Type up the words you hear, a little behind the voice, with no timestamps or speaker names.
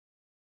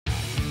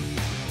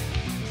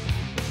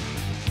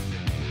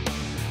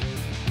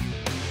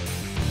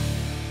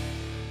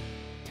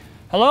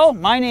Hello,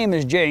 my name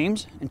is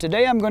James, and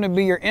today I'm going to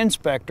be your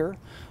inspector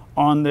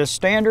on this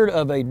standard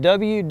of a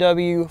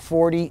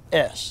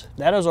WW40S.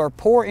 That is our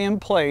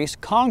pour-in-place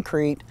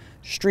concrete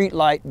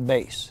streetlight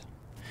base.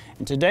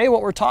 And today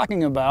what we're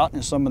talking about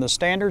is some of the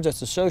standards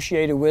that's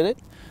associated with it,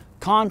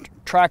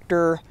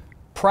 contractor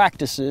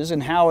practices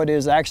and how it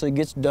is actually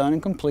gets done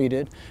and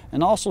completed,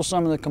 and also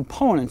some of the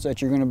components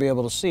that you're going to be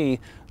able to see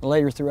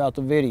later throughout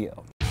the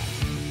video.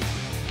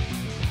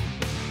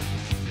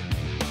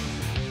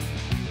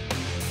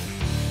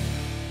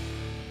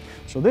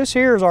 So this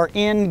here is our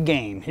end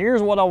game.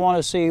 Here's what I want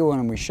to see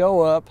when we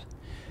show up.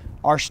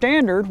 Our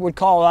standard would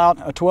call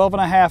out a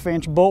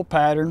 12.5-inch bolt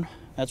pattern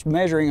that's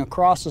measuring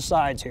across the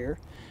sides here.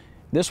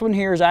 This one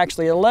here is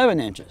actually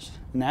 11 inches.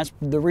 And that's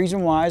the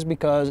reason why is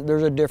because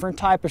there's a different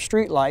type of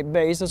street light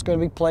base that's going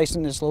to be placed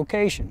in this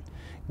location.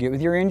 Get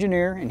with your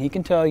engineer and he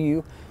can tell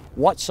you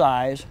what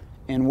size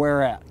and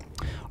where at.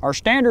 Our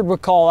standard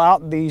would call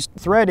out these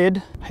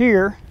threaded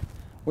here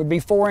would be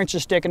 4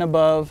 inches sticking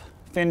above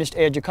finished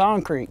edge of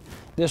concrete.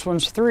 This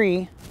one's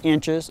 3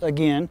 inches.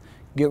 Again,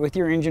 get with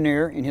your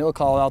engineer and he'll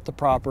call out the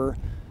proper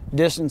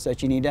distance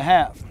that you need to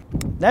have.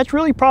 That's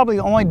really probably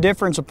the only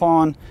difference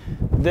upon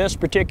this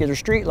particular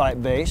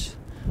streetlight base,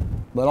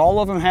 but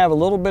all of them have a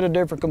little bit of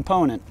different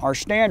component. Our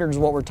standard is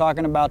what we're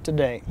talking about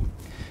today.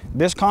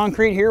 This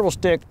concrete here will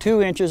stick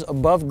 2 inches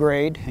above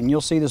grade, and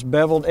you'll see this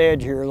beveled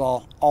edge here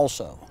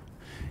also.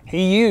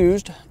 He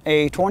used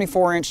a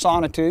 24-inch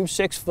sonotube,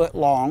 6 foot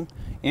long,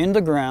 in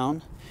the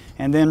ground,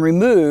 and then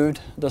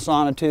removed the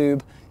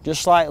sonotube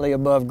just slightly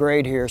above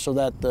grade here so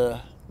that the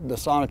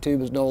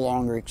sonotube is no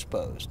longer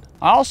exposed.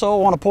 I also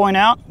want to point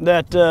out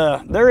that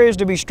there is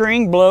to be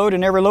string blowed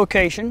in every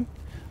location.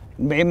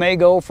 It may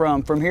go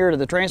from here to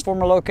the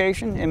transformer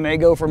location. It may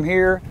go from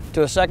here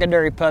to a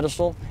secondary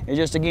pedestal. It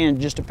just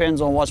depends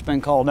on what's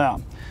been called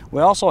out.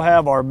 We also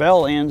have our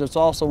bell ends that's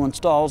also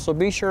installed, so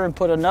be sure and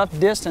put enough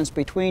distance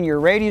between your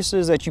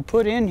radiuses that you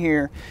put in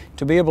here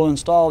to be able to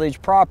install these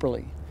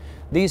properly.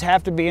 These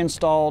have to be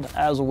installed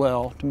as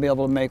well to be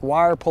able to make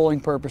wire pulling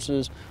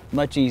purposes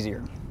much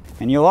easier.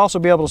 And you'll also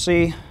be able to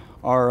see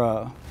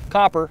our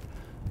copper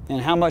and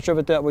how much of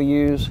it that we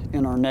use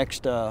in our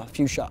next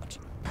few shots.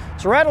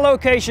 So we're at a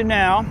location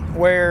now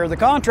where the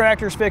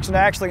contractor is fixing to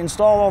actually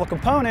install all the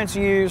components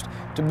used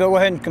to go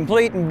ahead and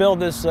complete and build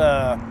this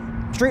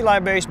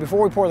streetlight base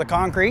before we pour the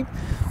concrete.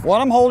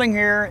 What I'm holding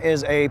here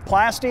is a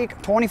plastic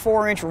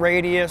 24-inch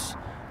radius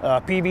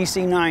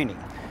PVC 90.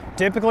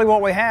 Typically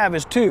what we have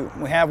is two.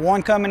 We have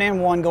one coming in,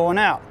 one going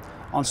out.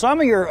 On some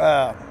of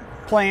your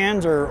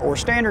plans or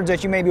standards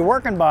that you may be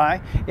working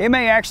by, it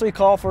may actually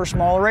call for a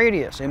smaller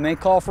radius. It may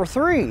call for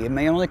 3. It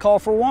may only call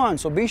for 1.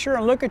 So be sure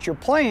and look at your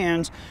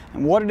plans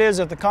and what it is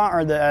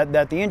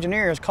that the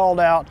engineer has called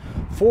out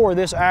for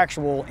this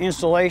actual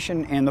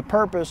installation and the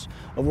purpose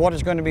of what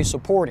it's going to be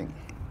supporting.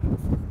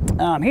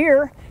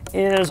 Here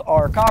is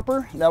our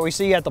copper that we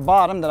see at the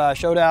bottom that I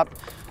showed out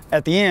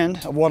at the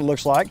end of what it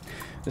looks like.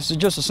 This is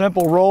just a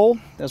simple roll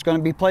that's going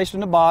to be placed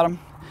in the bottom,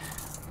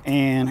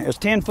 and it's a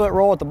 10-foot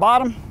roll at the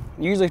bottom.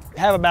 You usually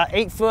have about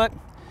 8 foot,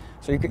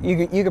 so you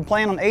can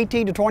plan on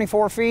 18 to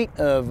 24 feet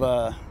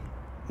of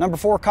number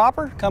 4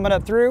 copper coming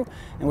up through,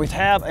 and we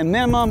have a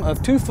minimum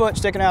of 2 foot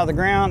sticking out of the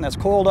ground that's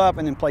coiled up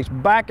and then placed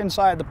back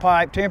inside the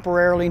pipe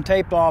temporarily and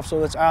taped off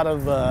so it's out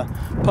of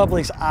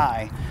public's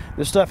eye.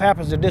 This stuff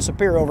happens to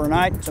disappear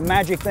overnight. It's a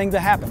magic thing that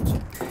happens.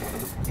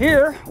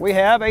 Here we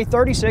have a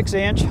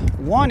 36-inch,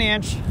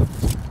 1-inch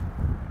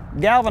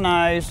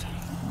galvanized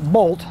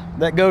bolt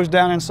that goes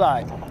down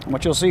inside.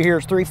 What you'll see here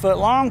is 3 foot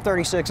long,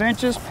 36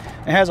 inches.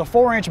 It has a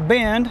 4-inch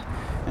bend,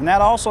 and that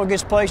also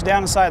gets placed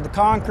down inside the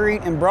concrete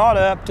and brought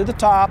up to the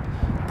top.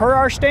 Per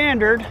our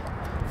standard,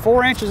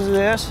 4 inches of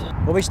this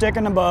will be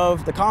sticking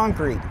above the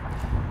concrete.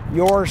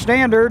 Your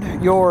standard,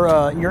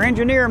 your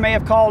engineer may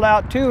have called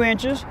out 2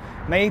 inches,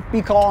 may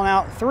be calling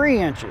out 3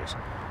 inches.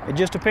 It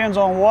just depends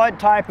on what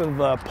type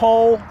of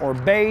pole or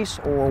base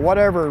or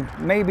whatever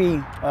may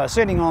be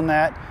sitting on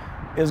that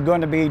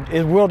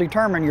will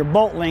determine your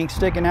bolt length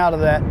sticking out of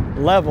that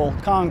level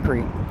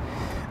concrete.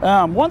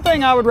 One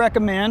thing I would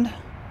recommend,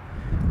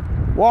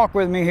 walk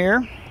with me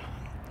here,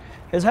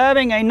 is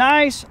having a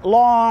nice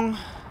long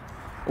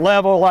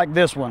level like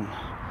this one.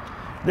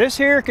 This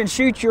here can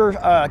shoot your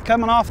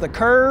coming off the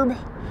curb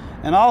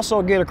and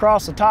also get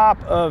across the top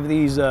of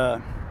these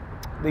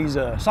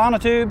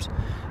sonotubes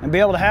and be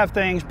able to have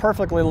things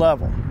perfectly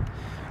level.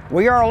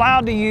 We are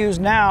allowed to use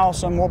now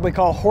some what we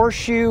call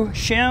horseshoe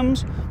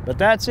shims, but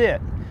that's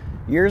it.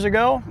 Years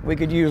ago, we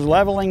could use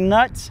leveling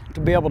nuts to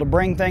be able to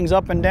bring things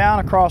up and down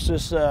across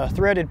this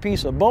threaded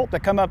piece of bolt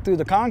that come up through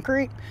the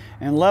concrete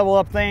and level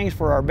up things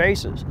for our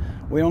bases.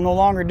 We will no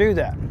longer do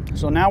that.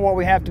 So now what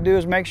we have to do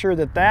is make sure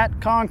that that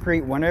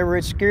concrete, whenever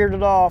it's skewered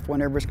it off,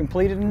 whenever it's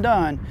completed and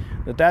done,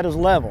 that is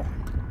level.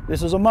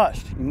 This is a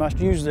must. You must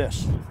use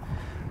this.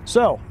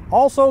 So,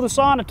 also the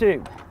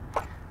sonotube.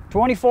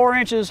 24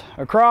 inches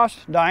across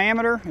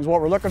diameter is what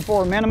we're looking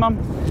for minimum,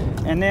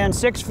 and then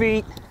 6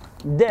 feet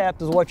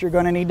depth is what you're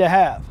going to need to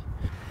have.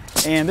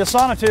 And this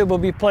sonotube will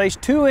be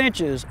placed 2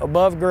 inches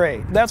above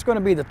grade. That's going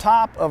to be the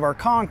top of our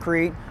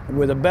concrete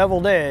with a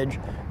beveled edge,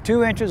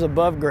 2 inches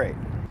above grade.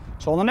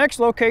 So on the next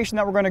location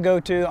that we're going to go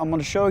to, I'm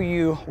going to show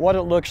you what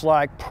it looks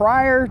like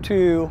prior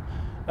to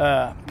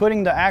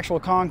putting the actual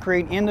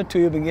concrete in the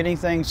tube and getting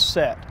things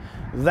set.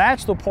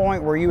 That's the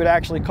point where you would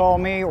actually call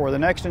me or the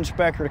next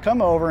inspector to come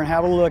over and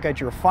have a look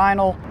at your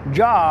final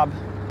job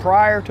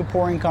prior to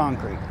pouring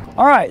concrete.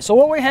 All right, so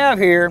what we have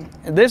here,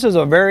 this is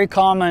a very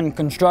common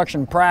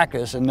construction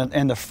practice in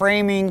the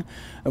framing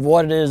of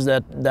what it is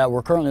that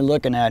we're currently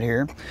looking at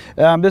here.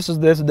 This is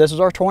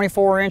our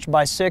 24-inch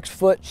by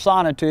 6-foot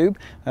sonotube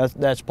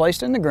that's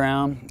placed in the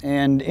ground,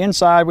 and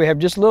inside we have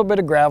just a little bit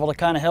of gravel to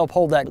kind of help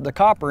hold the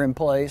copper in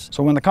place.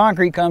 So when the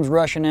concrete comes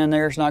rushing in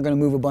there, it's not going to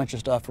move a bunch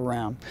of stuff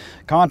around.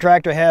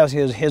 Contractor has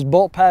his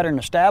bolt pattern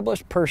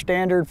established per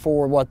standard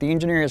for what the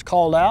engineer has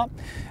called out.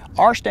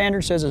 Our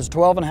standard says it's a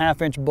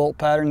 12.5-inch bolt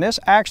pattern. This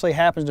actually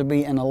happens to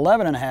be an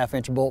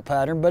 11.5-inch bolt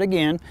pattern, but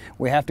again,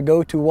 we have to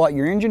go to what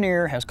your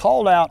engineer has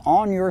called out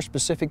on your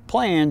specific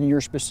plan, your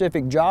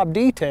specific job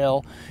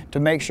detail, to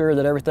make sure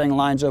that everything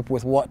lines up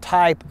with what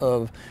type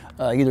of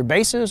either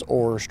bases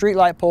or street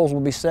light poles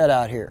will be set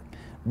out here.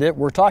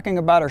 We're talking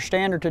about our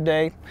standard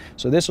today,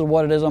 so this is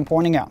what it is I'm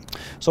pointing out.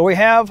 So we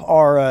have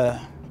our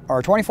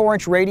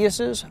 24-inch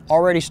radiuses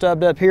already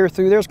stubbed up here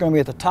through there. It's going to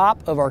be at the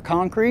top of our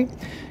concrete.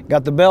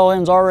 Got the bell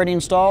ends already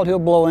installed. He'll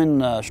blow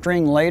in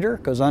string later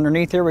because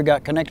underneath here we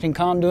got connecting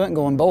conduit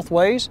going both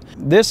ways.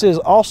 This is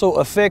also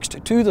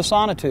affixed to the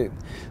sonotube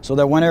so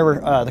that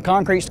whenever the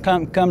concrete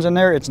comes in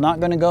there, it's not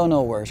going to go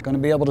nowhere. It's going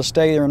to be able to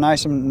stay there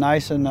nice and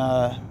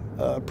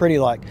pretty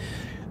like.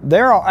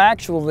 There are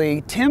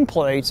actually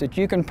templates that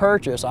you can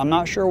purchase. I'm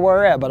not sure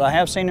where at, but I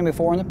have seen them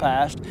before in the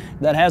past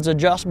that has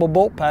adjustable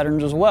bolt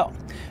patterns as well.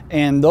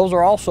 And those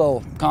are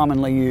also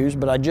commonly used,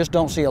 but I just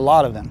don't see a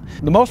lot of them.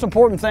 The most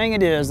important thing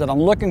it is that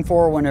I'm looking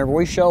for whenever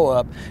we show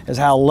up is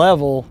how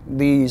level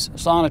these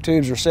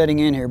sonotubes are sitting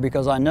in here,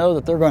 because I know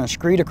that they're going to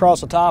screed across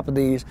the top of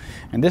these,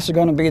 and this is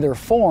going to be their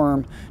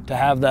form to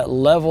have that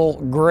level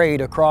grade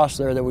across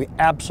there that we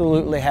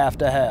absolutely have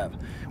to have.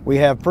 We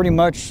have pretty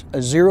much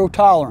a zero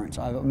tolerance.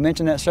 I've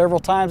mentioned that several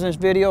times in this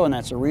video, and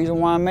that's the reason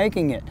why I'm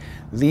making it.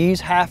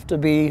 These have to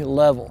be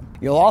level.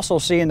 You'll also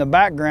see in the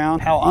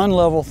background how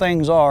unlevel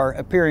things are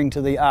appearing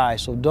to the eye.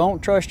 So don't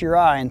trust your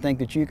eye and think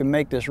that you can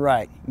make this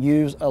right.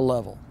 Use a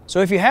level. So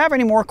if you have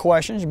any more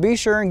questions, be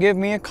sure and give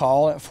me a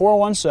call at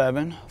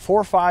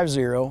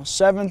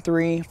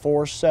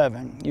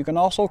 417-450-7347. You can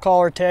also call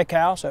our tech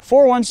house at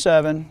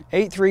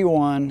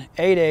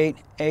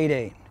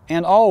 417-831-8888.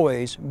 And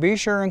always be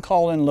sure and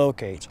call in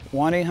locates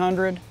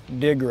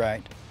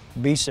 1-800-DIG-RIGHT.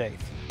 Be safe.